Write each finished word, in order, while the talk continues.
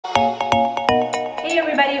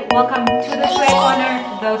everybody, welcome to the Swag Corner.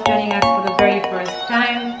 For those joining us for the very first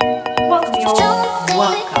time, welcome you all,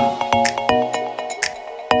 welcome.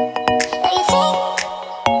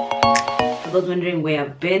 For those wondering where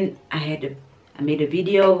I've been, I made a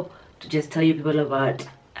video to just tell you people about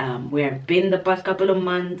where I've been the past couple of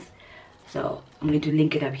months. So I'm going to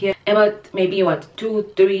link it up here. About maybe what,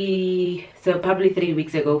 2-3, so probably 3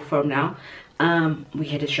 weeks ago from now, we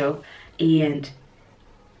had a show, and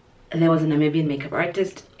there was a Namibian makeup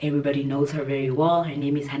artist. Everybody knows her very well. Her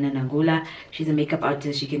name is Nangula. She's a makeup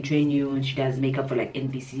artist. She can train you, and she does makeup for like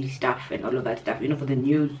NBC stuff and all of that stuff, you know, for the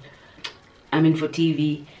news, I mean for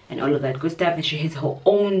TV and all of that good stuff. And she has her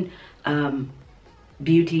own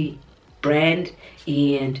beauty brand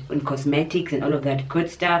and cosmetics and all of that good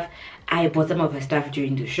stuff. I bought some of her stuff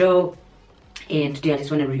during the show, and today I just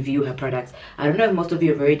want to review her products. I don't know if most of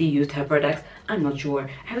you have already used her products. I'm not sure.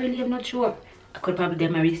 I really am not sure. I could probably do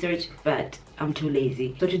my research, but I'm too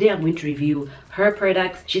lazy. So today I'm going to review her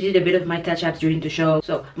products. She did a bit of my touch-ups during the show,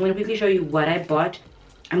 so I'm going to quickly show you what I bought.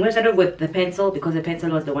 I'm going to start off with the pencil, because the pencil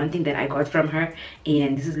was the one thing that I got from her,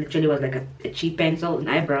 and this is literally was like a cheap pencil, an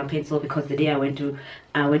eyebrow pencil, because the day I went to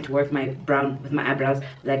work with my eyebrows,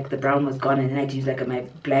 like the brown was gone, and then I had to use like my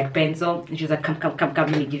black pencil, and she was like, come, let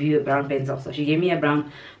me give you a brown pencil. So she gave me a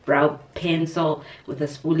brown brow pencil with a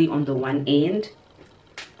spoolie on the one end.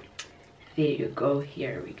 There you go,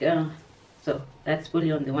 here we go. So that's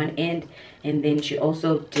really on the one end, and then she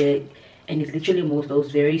also did, and it's literally most those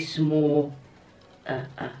very small, you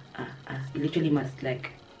literally must,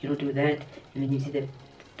 like, you know, do that, and then you see the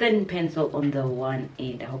thin pencil on the one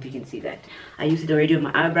end. I hope you can see that. I used it already on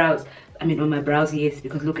my eyebrows, I mean on my brows, yes,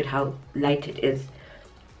 because look at how light it is.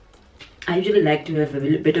 I usually like to have a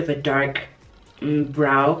little bit of a dark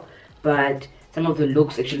brow, but some of the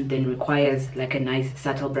looks actually then requires like a nice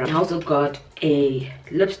subtle brown. I also got a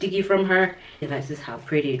lipsticky from her. This is how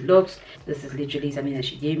pretty it looks. This is literally something that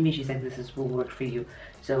she gave me. She said this will work for you.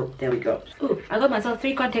 So there we go. Ooh, I got myself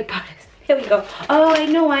 3 contact powders. Here we go. Oh, I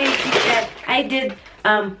know I did that. I did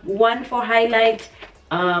one for highlight,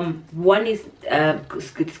 one is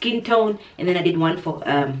skin tone, and then I did one for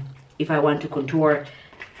if I want to contour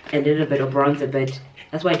a little bit or bronze a bit.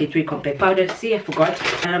 That's why I did 3 compact powders. See, I forgot.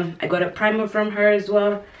 I got a primer from her as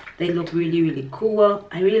well. They look really cool.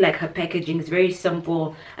 I really like her packaging. It's very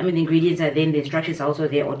simple. I mean, the ingredients are there, and the instructions are also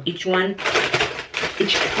there on each one,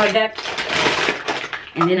 each product.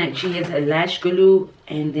 And then she has a lash glue,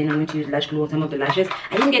 and then I'm going to use lash glue on some of the lashes.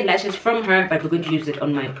 I didn't get lashes from her, but we're going to use it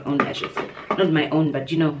on my own lashes. Not my own,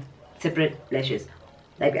 but you know, separate lashes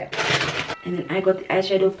like that. And then I got the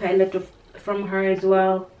eyeshadow palette from her as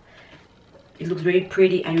well. It looks very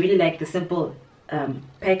pretty. I really like the simple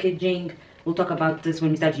packaging. We'll talk about this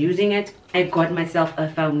when we start using it. I got myself a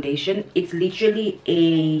foundation. It's literally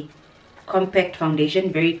a compact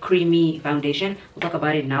foundation, very creamy foundation. We'll talk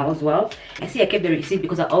about it now as well. I see I kept the receipt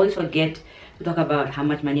because I always forget to talk about how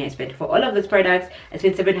much money I spent. For all of these products, I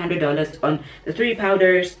spent $700 on the 3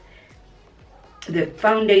 powders, the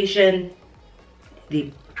foundation,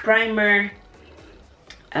 the primer,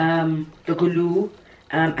 the glue.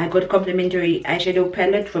 I got complimentary eyeshadow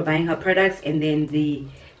palette for buying her products, and then the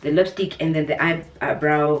lipstick, and then the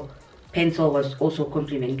eyebrow pencil was also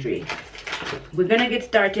complimentary. We're gonna get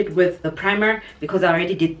started with the primer because I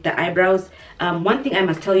already did the eyebrows. One thing I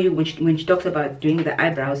must tell you when she talks about doing the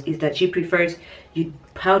eyebrows is that she prefers you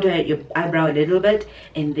powder your eyebrow a little bit,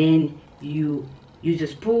 and then you use a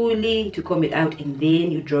spoolie to comb it out, and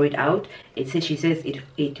then you draw it out. She says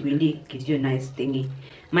it really gives you a nice thingy.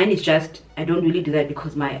 Mine is just, I don't really do that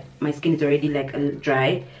because my skin is already like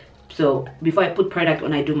dry. So before I put product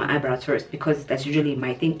on, I do my eyebrows first, because that's usually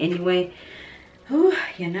my thing anyway. Oh,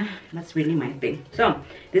 you know, that's really my thing. So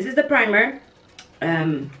this is the primer.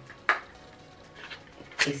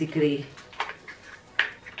 Basically,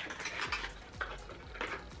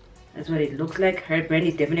 that's what it looks like. Her brand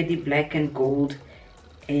is definitely black and gold,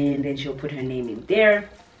 and then she'll put her name in there.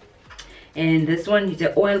 And this one is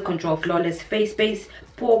the Oil Control Flawless Face Base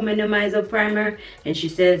Pore Minimizer Primer, and she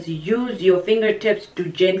says use your fingertips to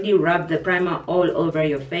gently rub the primer all over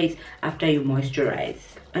your face after you moisturize.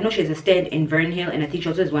 I know she has a stand in Vernhill, and I think she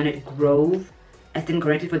also has one at Grove. I stand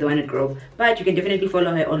corrected for the one at Grove, but you can definitely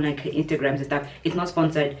follow her on like her Instagrams and stuff. It's not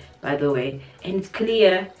sponsored, by the way, and it's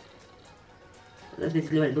clear. That's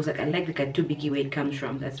basically what it looks like. I like the too biggie where it comes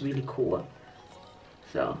from. That's really cool.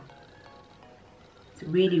 So it's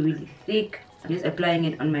really thick. I'm just applying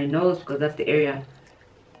it on my nose because that's the area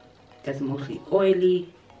that's mostly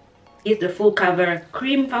oily. It's the full cover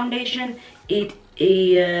cream foundation. It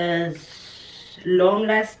is long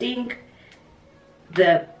lasting.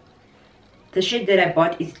 The shade that I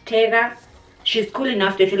bought is Tega. she's cool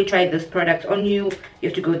enough to actually try this product on you. You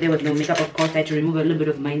have to go there with no makeup, of course. I had to remove a little bit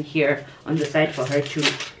of mine here on the side for her to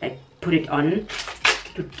like put it on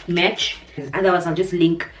to match. Otherwise, I'll just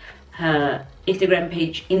link her Instagram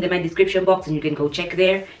page in my description box, and you can go check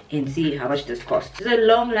there and see how much this costs. It's a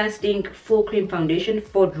long-lasting full cream foundation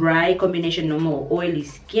for dry combination normal oily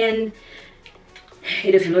skin.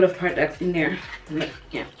 It has a lot of products in there.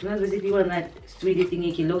 Yeah, so that's basically what that sweetie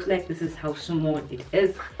thingy looks like. This is how small it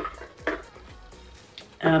is.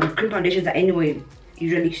 Cream foundations are anyway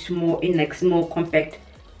usually small, in like small compact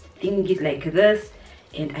thingies like this,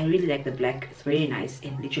 and I really like the black. It's very nice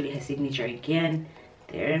and literally her signature again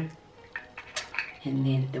there. And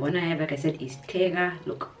then the one I have, like I said, is Tega.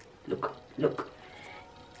 Look, look, look.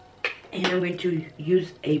 And I'm going to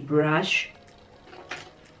use a brush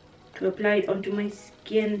to apply it onto my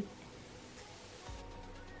skin.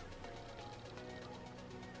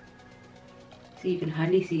 See, you can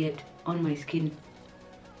hardly see it on my skin.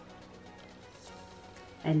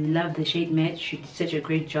 I love the shade match. She did such a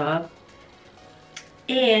great job.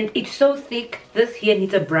 And it's so thick. This here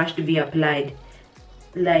needs a brush to be applied.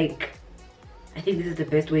 Like, I think this is the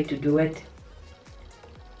best way to do it.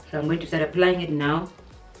 So I'm going to start applying it now.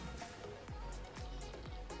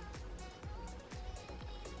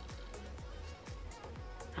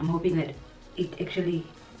 I'm hoping that it actually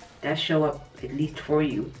does show up at least for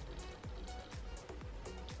you.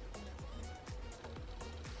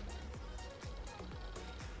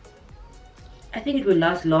 I think it will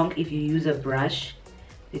last long if you use a brush,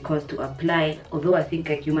 because to apply, although I think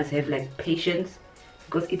like you must have like patience,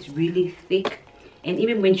 because it's really thick. And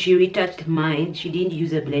even when she retouched mine, she didn't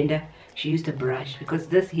use a blender, she used a brush, because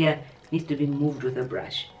this here needs to be moved with a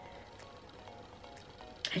brush.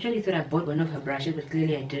 I actually thought I bought one of her brushes, but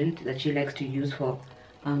clearly I didn't, that she likes to use for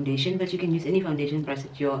foundation. But you can use any foundation brush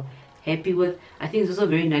that you're happy with. I think it's also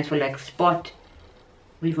very nice for like spot.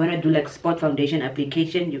 If you want to do like spot foundation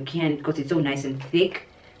application, you can, because it's so nice and thick.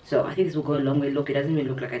 So I think this will go a long way. Look, it doesn't even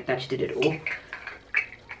look like I touched it at all.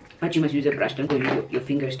 But you must use a brush, don't go use your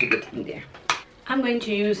fingers to get in there. I'm going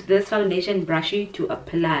to use this foundation brushy to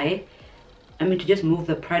apply, to just move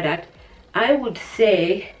the product. I would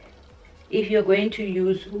say, if you're going to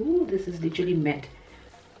use, ooh, this is literally matte.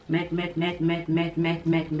 Matte, matte, matte, matte, matte, matte,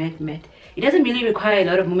 matte, matte, matte. It doesn't really require a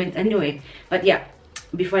lot of movement anyway. But yeah,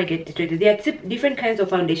 before I get distracted, there are different kinds of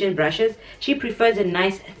foundation brushes. She prefers a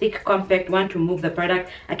nice, thick, compact one to move the product.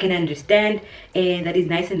 I can understand. And that is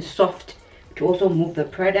nice and soft to also move the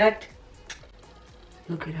product.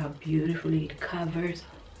 Look at how beautifully it covers.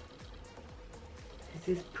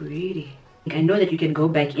 This is pretty. I know that you can go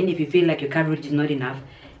back in if you feel like your coverage is not enough,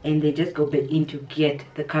 and then just go back in to get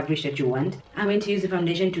the coverage that you want. I'm going to use the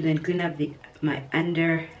foundation to then clean up my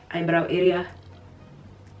under eyebrow area.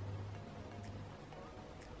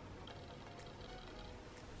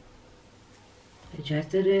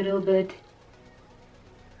 Adjust it a little bit.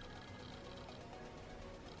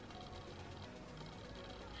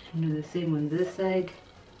 And do the same on this side.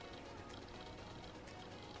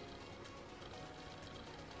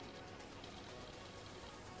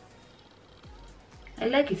 I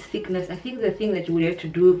like its thickness. I think the thing that you would have to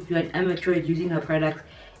do if you're an amateur using her products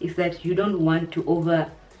is that you don't want to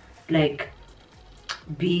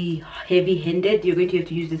be heavy-handed. You're going to have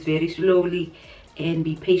to use this very slowly and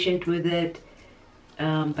be patient with it.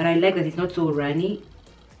 But I like that it's not so runny,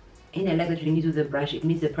 and I like that you can use the brush. It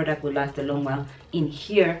means the product will last a long while in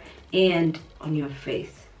here and on your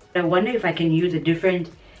face. I wonder if I can use a different,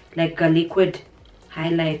 like a liquid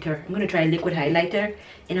highlighter. I'm going to try a liquid highlighter,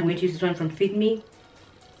 and I'm going to use this one from Fit Me.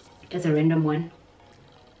 Just a random one,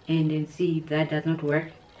 and then see if that does not work.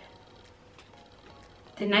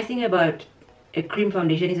 The nice thing about a cream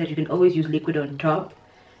foundation is that you can always use liquid on top,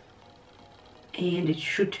 and it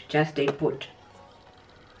should just stay put.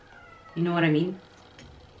 You know what I mean?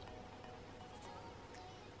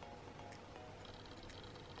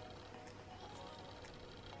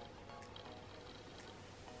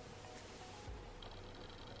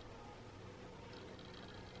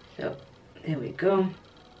 So there we go.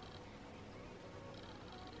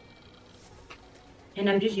 And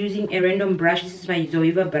I'm just using a random brush. This is my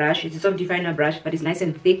Zoeva brush. It's a soft definer brush, but it's nice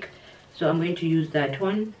and thick. So I'm going to use that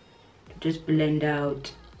one to just blend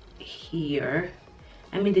out here.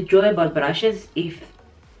 The joy about brushes, if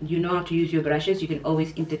you know how to use your brushes, you can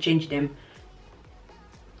always interchange them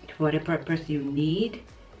for whatever purpose you need.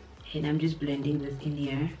 And I'm just blending this in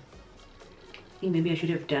here. I think maybe I should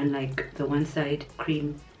have done like the one side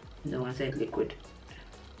cream and the one side liquid.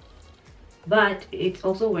 But it's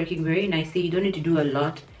also working very nicely. You don't need to do a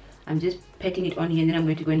lot. I'm just patting it on here, and then I'm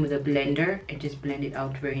going to go in with a blender and just blend it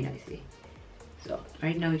out very nicely. So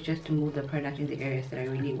right now it's just to move the product in the areas that I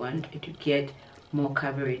really want it to get more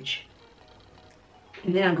coverage.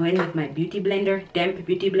 And then I'll go in with my beauty blender, damp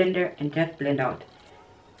beauty blender, and just blend out.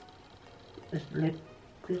 Just let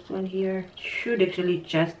this one here should actually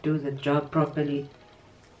just do the job properly,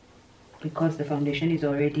 because the foundation is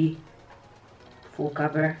already full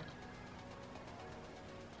cover.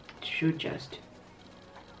 It should just.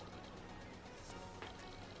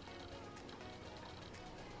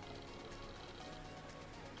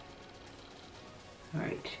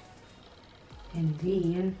 Alright, and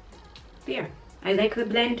then there, I like the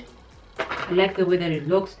blend. I like the way that it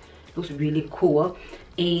looks. It looks really cool.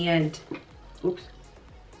 And oops,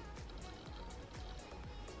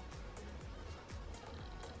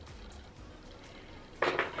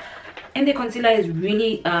 and the concealer is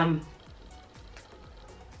really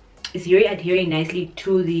it's very adhering nicely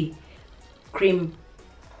to the cream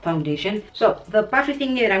foundation. So the puffy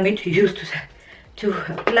thing that I'm going to use to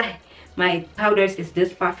apply my powders is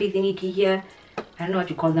this puffy thingy here. I don't know what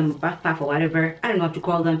you call them, puff or whatever. I don't know what to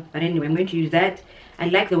call them, but anyway, I'm going to use that. I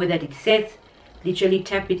like the way that it sets. Literally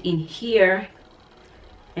tap it in here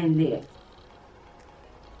and there.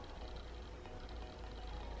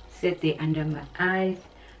 Set it under my eyes.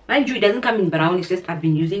 Mind you, it doesn't come in brown, it's just I've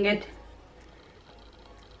been using it.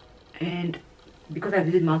 And because I've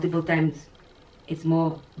used it multiple times, it's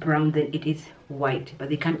more brown than it is white. But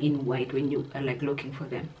they come in white when you are like looking for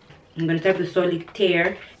them. I'm going to start with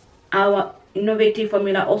Solitaire. Our innovative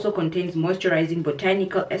formula also contains moisturizing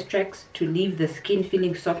botanical extracts to leave the skin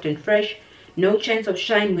feeling soft and fresh. No chance of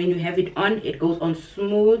shine when you have it on. It goes on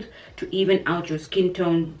smooth to even out your skin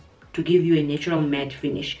tone to give you a natural matte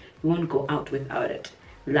finish. You won't go out without it.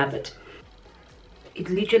 Love it. It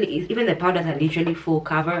literally is, even the powders are literally full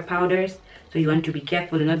cover powders, so you want to be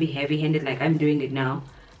careful and not be heavy-handed like I'm doing it now.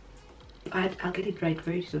 But I'll get it right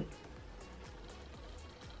very soon.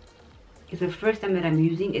 It's the first time that I'm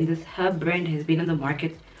using, and this Hub brand has been on the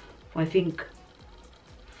market for I think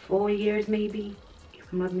 4 years maybe, if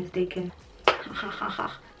I'm not mistaken.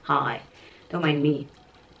 Hi, don't mind me.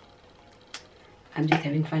 I'm just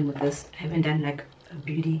having fun with this. I haven't done like a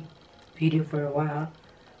beauty video for a while,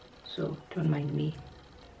 so don't mind me.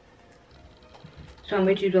 So I'm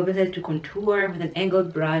going to use obviously to contour with an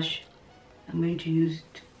angled brush. I'm going to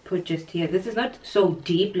put just here. This is not so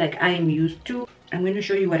deep like I am used to. I'm going to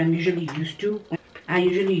show you what I'm usually used to. I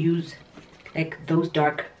usually use like those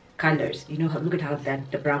dark colors. You know, look at how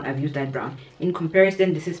the brown, I've used that brown. In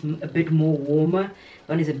comparison, this is a bit more warmer.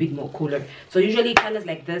 One is a bit more cooler. So usually colors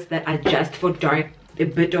like this that are just for dark, a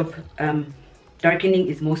bit of darkening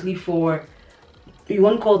is mostly for, you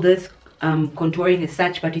won't call this contouring as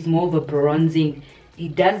such, but it's more of a bronzing.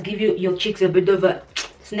 It does give you your cheeks a bit of a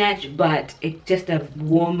snatch, but it's just a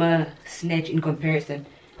warmer snatch in comparison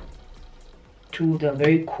to the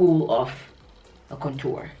very cool of a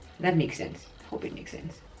contour. That makes sense. Hope it makes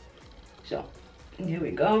sense. So here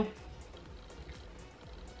we go.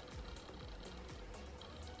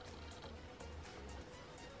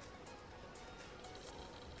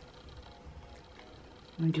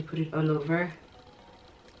 I'm going to put it all over.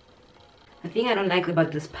 The thing I don't like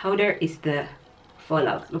about this powder is the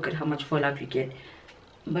fallout. Look at how much fallout you get.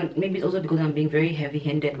 But maybe it's also because I'm being very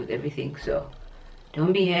heavy-handed with everything, so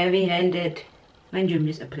don't be heavy-handed. Mind you, I'm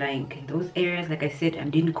just applying in those areas. Like I said, I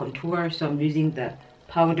didn't contour, so I'm using the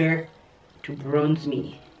powder to bronze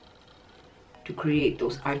me, to create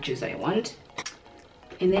those arches I want.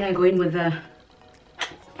 And then I go in with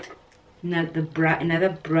another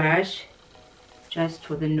brush just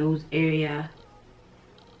for the nose area.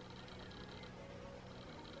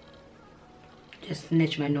 Just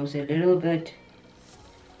snatch my nose a little bit.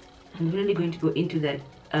 I'm really going to go into that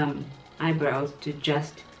eyebrows to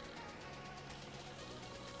just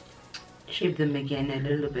shape them again a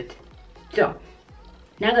little bit. So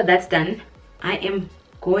now that that's done, I am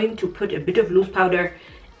going to put a bit of loose powder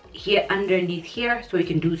here underneath here so you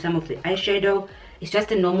can do some of the eyeshadow. It's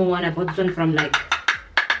just a normal one. I bought this one from like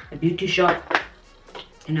a beauty shop,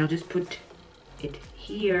 and I'll just put it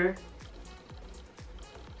here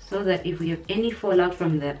so that if we have any fallout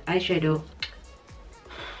from the eyeshadow,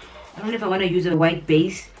 I don't know if I want to use a white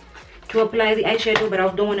base to apply the eyeshadow, but I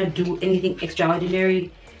don't want to do anything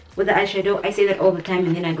extraordinary with the eyeshadow. I say that all the time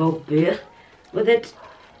and then I go bleh with it.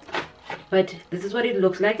 But this is what it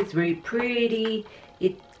looks like. It's very pretty.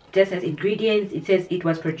 It just has ingredients. It says it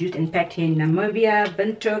was produced and packed here in Namibia,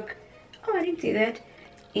 Windhoek. Oh, I didn't see that.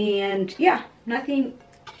 And yeah, nothing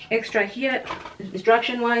extra here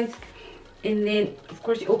instruction wise. And then of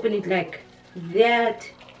course you open it like that,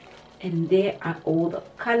 and there are all the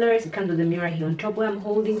colors. It comes with a mirror here on top where I'm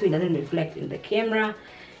holding so it doesn't reflect in the camera.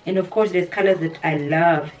 And of course there's colors that I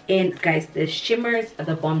love. And guys, the shimmers at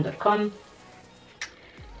the bomb.com,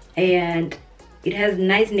 and it has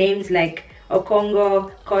nice names like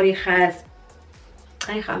Okongo, Korihas,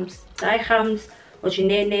 Taihams,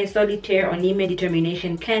 Ochinene, Solitaire, Onime,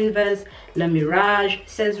 Determination, Canvas, La Mirage,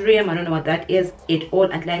 Cesarium, I don't know what that is, It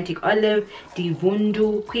All, Atlantic Olive,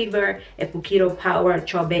 Divundu, Quiver, Epukiro Power,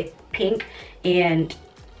 Chobe Pink. And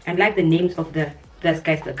I like the names of the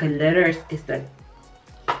guys. The glitters is the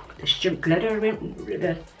glitter,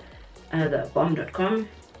 the bomb.com.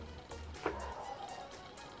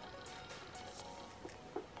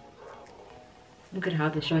 Look at how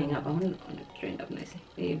they're showing up. I want to showing up nicely.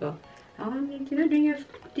 There you go. You're not doing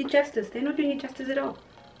it justice. They're not doing it justice at all.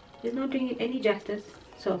 They're not doing it any justice.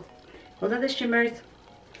 So those are the shimmers.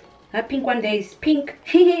 That pink one there is pink.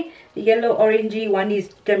 The yellow orangey one is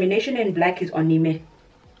Determination, and black is Onime.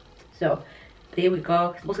 So there we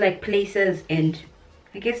go. It's also like places, and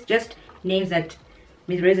I guess just names that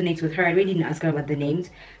resonates with her. I really didn't ask her about the names.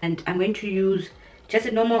 And I'm going to use just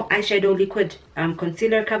a normal eyeshadow liquid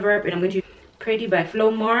concealer cover up, and I'm going to use Pretty by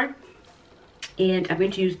Flowmar, and I'm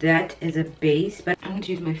going to use that as a base, but I'm going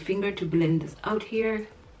to use my finger to blend this out here.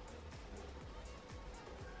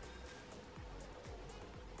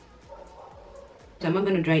 So I'm not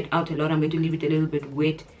going to dry it out a lot. I'm going to leave it a little bit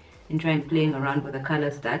wet and try and playing around with the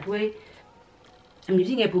colors that way. I'm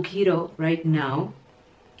using Epukiro right now,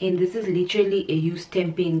 and this is literally a you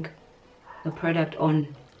stamping the product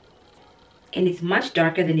on, and it's much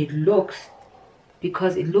darker than it looks,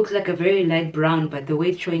 because it looks like a very light brown, but the way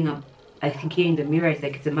it's showing up, I think here in the mirror, is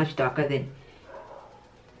like it's a much darker than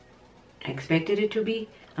I expected it to be.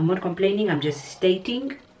 I'm not complaining, I'm just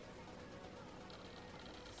stating.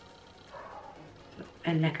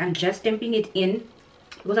 And like I'm just stamping it in,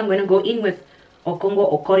 because I'm going to go in with Okongo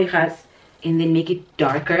or Korihas and then make it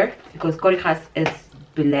darker, because Korihas is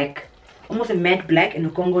black, almost a matte black,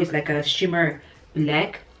 and Okongo is like a shimmer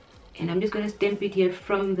black. And I'm just going to stamp it here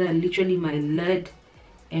from the literally my lid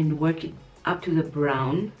and work it up to the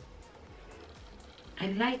brown. I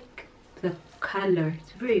like the color,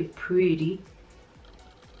 it's very pretty.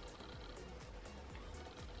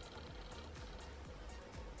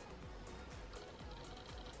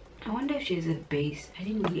 I wonder if she has a base. I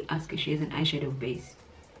didn't really ask if she has an eyeshadow base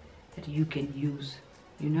that you can use,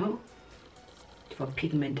 you know, for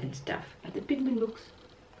pigment and stuff. But the pigment looks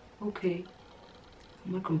okay.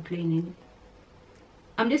 I'm not complaining.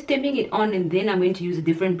 I'm just stamping it on, and then I'm going to use a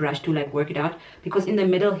different brush to like work it out, because in the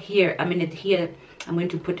middle here, I mean here, I'm going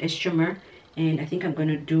to put a shimmer, and I think I'm going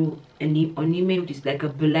to do an Onime, which is like a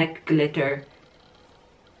black glitter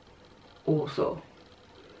also.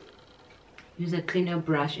 Use a cleaner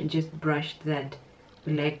brush and just brush that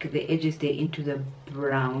black, the edges there, into the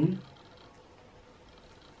brown.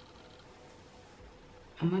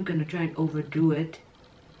 I'm not going to try and overdo it.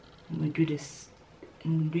 I'm going to do this,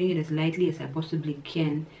 I'm doing it as lightly as I possibly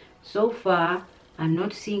can. So far I'm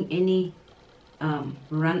not seeing any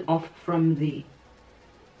run off from the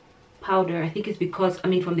powder. I think it's because, I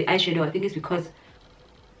mean from the eyeshadow, I think it's because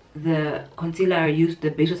the concealer I used,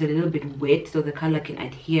 the base was a little bit wet, so the color can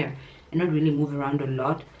adhere and not really move around a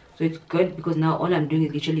lot. So it's good, because now all I'm doing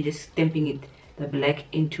is literally just stamping it, the black,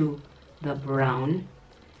 into the brown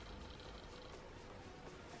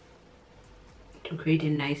to create a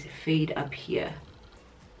nice fade up here.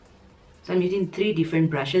 So I'm using 3 different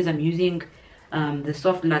brushes. I'm using the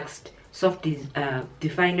Soft Lux Soft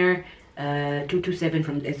Definer 227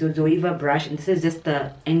 from the Zoeva brush, and this is just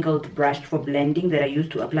the angled brush for blending that I use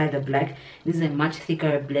to apply the black. This is a much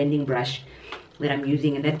thicker blending brush that I'm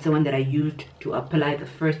using, and that's the one that I used to apply the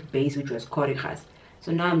first base, which was Korihas.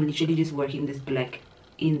 So now I'm literally just working this black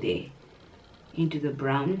in there into the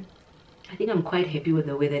brown. I think I'm quite happy with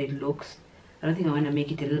the way that it looks. I don't think I want to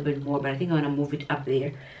make it a little bit more, but I think I want to move it up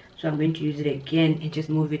there. So I'm going to use it again and just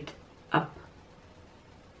move it up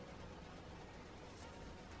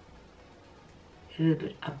a little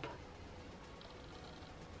bit up.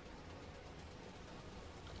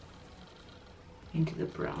 Into the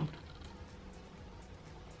brown.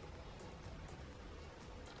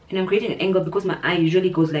 And I'm creating an angle because my eye usually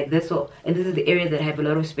goes like this, so, and this is the area that I have a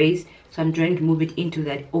lot of space, so I'm trying to move it into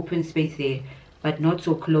that open space there, but not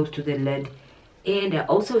so close to the lid. And I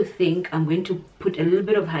also think I'm going to put a little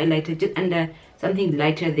bit of highlighter just under something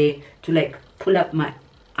lighter there to like pull up my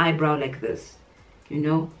eyebrow like this, you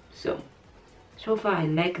know. So far I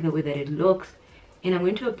like the way that it looks, and I'm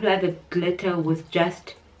going to apply the glitter with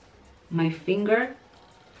just my finger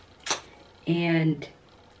and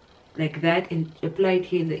like that, and apply it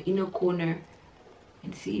here in the inner corner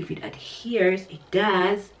and see if it adheres. It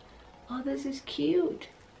does. Oh, this is cute.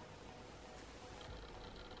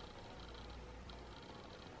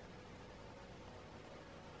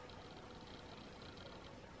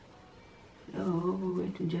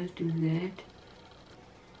 to just do that.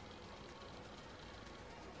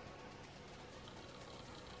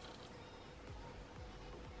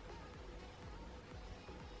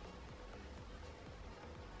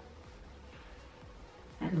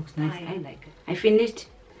 That looks nice. I like it. I finished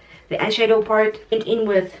the eyeshadow part. Went in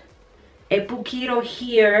with a Pukiro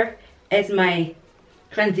here as my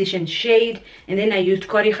transition shade, and then I used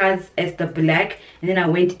Korihas as the black, and then I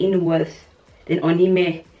went in with then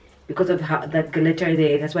Onime because of that glitter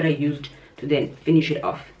there. That's what I used to then finish it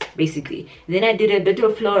off basically. And then I did a bit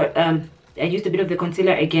of floor I used a bit of the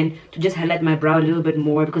concealer again to just highlight my brow a little bit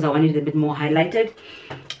more because I wanted it a bit more highlighted,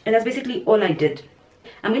 and that's basically all I did.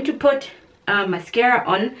 I'm going to put mascara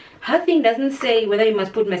on. Her thing doesn't say whether you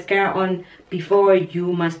must put mascara on before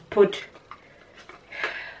you must put.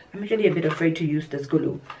 I'm actually a bit afraid to use this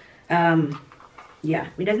glue. Yeah,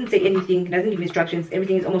 it doesn't say anything. It doesn't give instructions.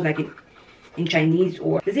 Everything is almost like in Chinese,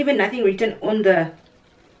 or there's even nothing written on the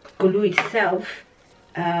glue itself.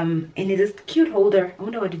 And it is this cute holder. I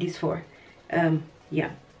wonder what it is for.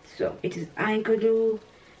 Yeah, so it is eye glue.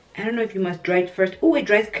 I don't know if you must dry it first. Oh, it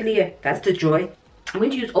dries clear. That's the joy. I'm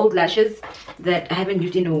going to use old lashes that I haven't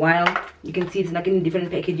used in a while. You can see it's like in different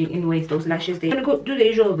packaging anyways, those lashes. I'm going to go do the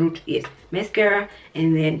usual route. Yes, mascara,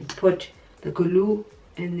 and then put the glue,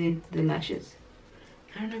 and then the lashes.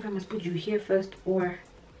 I don't know if I must put you here first or...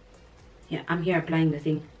 Yeah, I'm here applying the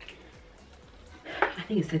thing. I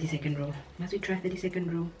think it's 30-second roll. Must we try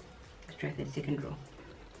 30-second roll? Let's try 30-second roll.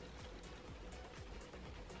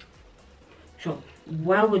 So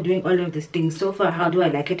while we're doing all of these things, so far, how do I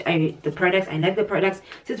like it? I like the products.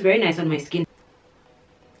 It sits very nice on my skin.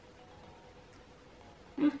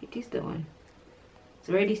 It is the one. It's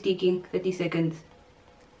already sticking. 30 seconds.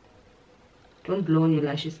 Don't blow on your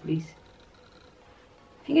lashes, please.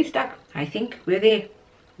 I think it's stuck. I think we're there.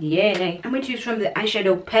 Yay! I'm going to use from the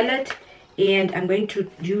eyeshadow palette, and I'm going to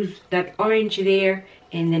use that orange there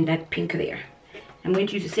and then that pink there. I'm going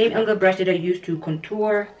to use the same Elga brush that I used to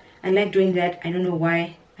contour. I like doing that. I don't know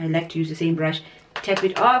why. I like to use the same brush. Tap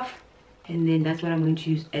it off, and then that's what I'm going to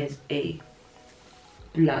use as a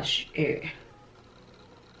blush area.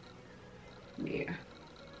 Yeah.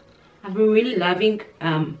 I've been really loving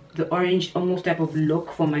the orange almost type of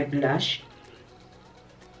look for my blush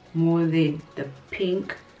more than the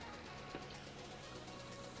pink.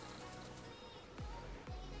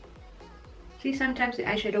 See, sometimes the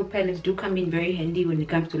eyeshadow palettes do come in very handy when it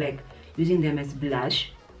comes to like using them as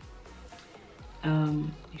blush.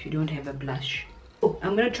 If you don't have a blush. Oh,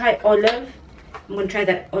 I'm gonna try olive. I'm gonna try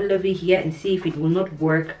that olive here and see if it will not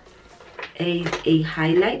work as a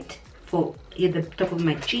highlight for at the top of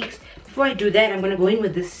my cheeks. Before I do that, I'm gonna go in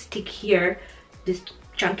with this stick here, this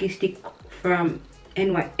chunky stick from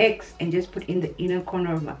NYX, and just put in the inner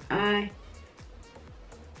corner of my eye,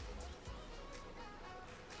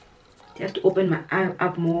 just to open my eye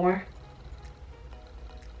up more.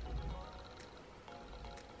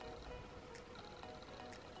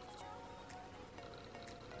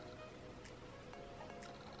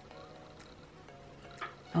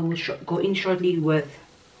 I will go in shortly with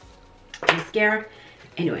mascara.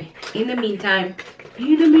 Anyway, in the meantime,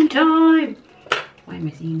 why am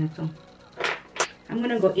I singing that song? I'm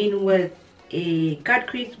gonna go in with a cut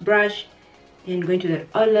crease brush and go into that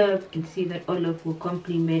olive. You can see that olive will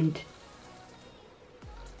complement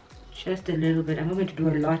just a little bit. I'm not going to do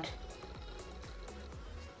a lot.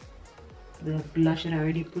 The blush that I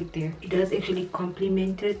already put there, it does actually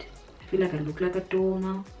complement it. I feel like I look like a doll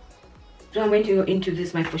now. So I'm going to go into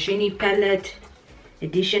this my Foschini palette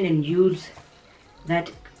edition and use that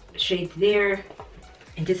shade there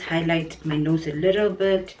and just highlight my nose a little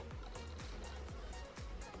bit,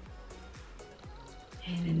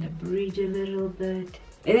 and then the bridge a little bit,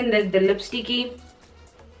 and then the lipsticky.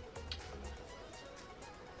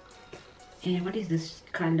 And what is this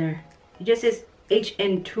color? It just says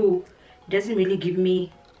HN2. It doesn't really give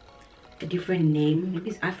me a different name.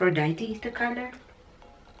 Maybe it's Aphrodite is the color.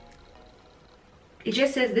 It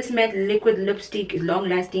just says this matte liquid lipstick is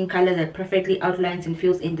long-lasting color that perfectly outlines and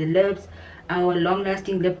fills in the lips. Our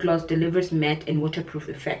long-lasting lip gloss delivers matte and waterproof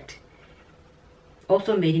effect.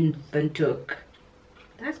 Also made in Windhoek.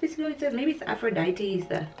 That's basically what it says. Maybe it's Aphrodite is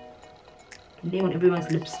the name on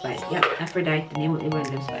everyone's lips by. Yeah, Aphrodite, the name on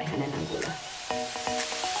everyone's lips by Nangula.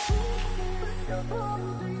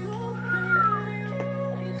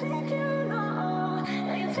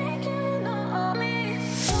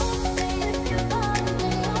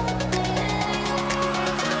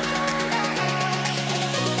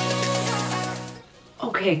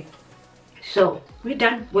 Okay, so we're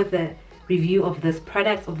done with the review of this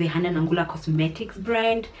product of the Nangula Cosmetics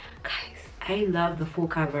brand. Guys, I love the full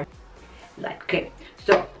cover. like. Okay,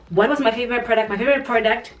 so what was my favorite product? My favorite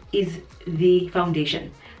product is the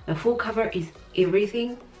foundation. The full cover is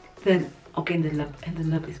everything. Then okay, and the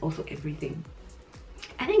lip is also everything.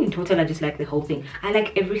 I think in total I just like the whole thing. I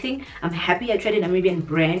like everything. I'm happy I tried a Namibian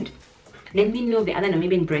brand. Let me know the other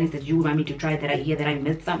Namibian brands that you want me to try that I hear that I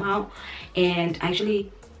missed somehow. And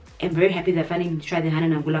actually am very happy that I finally tried the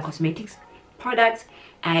Nangula Cosmetics products.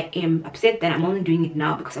 I am upset that I'm only doing it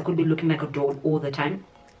now because I could be looking like a doll all the time.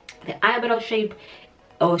 The eyebrow shape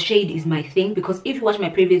or shade is my thing, because if you watch my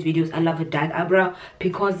previous videos, I love a dark eyebrow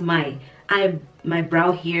because my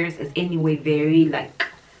brow hairs is anyway very like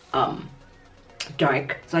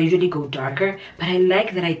dark, so I usually go darker, but I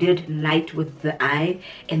like that I did light with the eye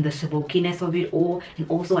and the smokiness of it all. And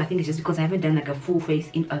also I think it's just because I haven't done like a full face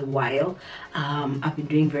in a while. I've been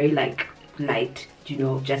doing very like light, you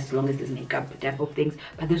know, just as long as there's makeup type of things,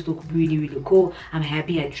 but this look really cool. I'm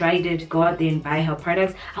happy I tried it. Go out there and buy her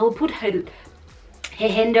products. I will put her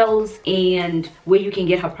handles and where you can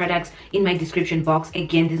get her products in my description box.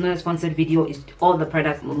 Again, this is not a sponsored video. It's all the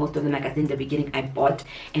products, most of them, like I said in the beginning, I bought,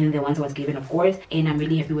 and then the ones I was given, of course. And I'm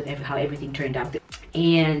really happy with how everything turned out.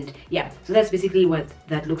 And yeah, so that's basically what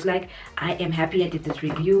that looks like. I am happy I did this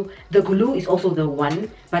review. The glue is also the one,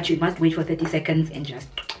 but you must wait for 30 seconds and just...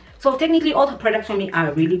 So technically all the products for me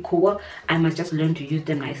are really cool. I must just learn to use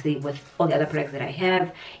them nicely with all the other products that I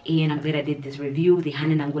have. And I'm glad I did this review. The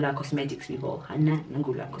Nangula Cosmetics, people.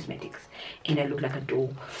 Nangula Cosmetics. And I look like a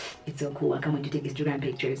doll. It's so cool. I can't wait to take Instagram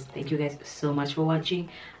pictures. Thank you guys so much for watching.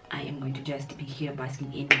 I am going to just be here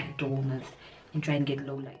basking in my dollness and try and get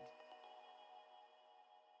low light.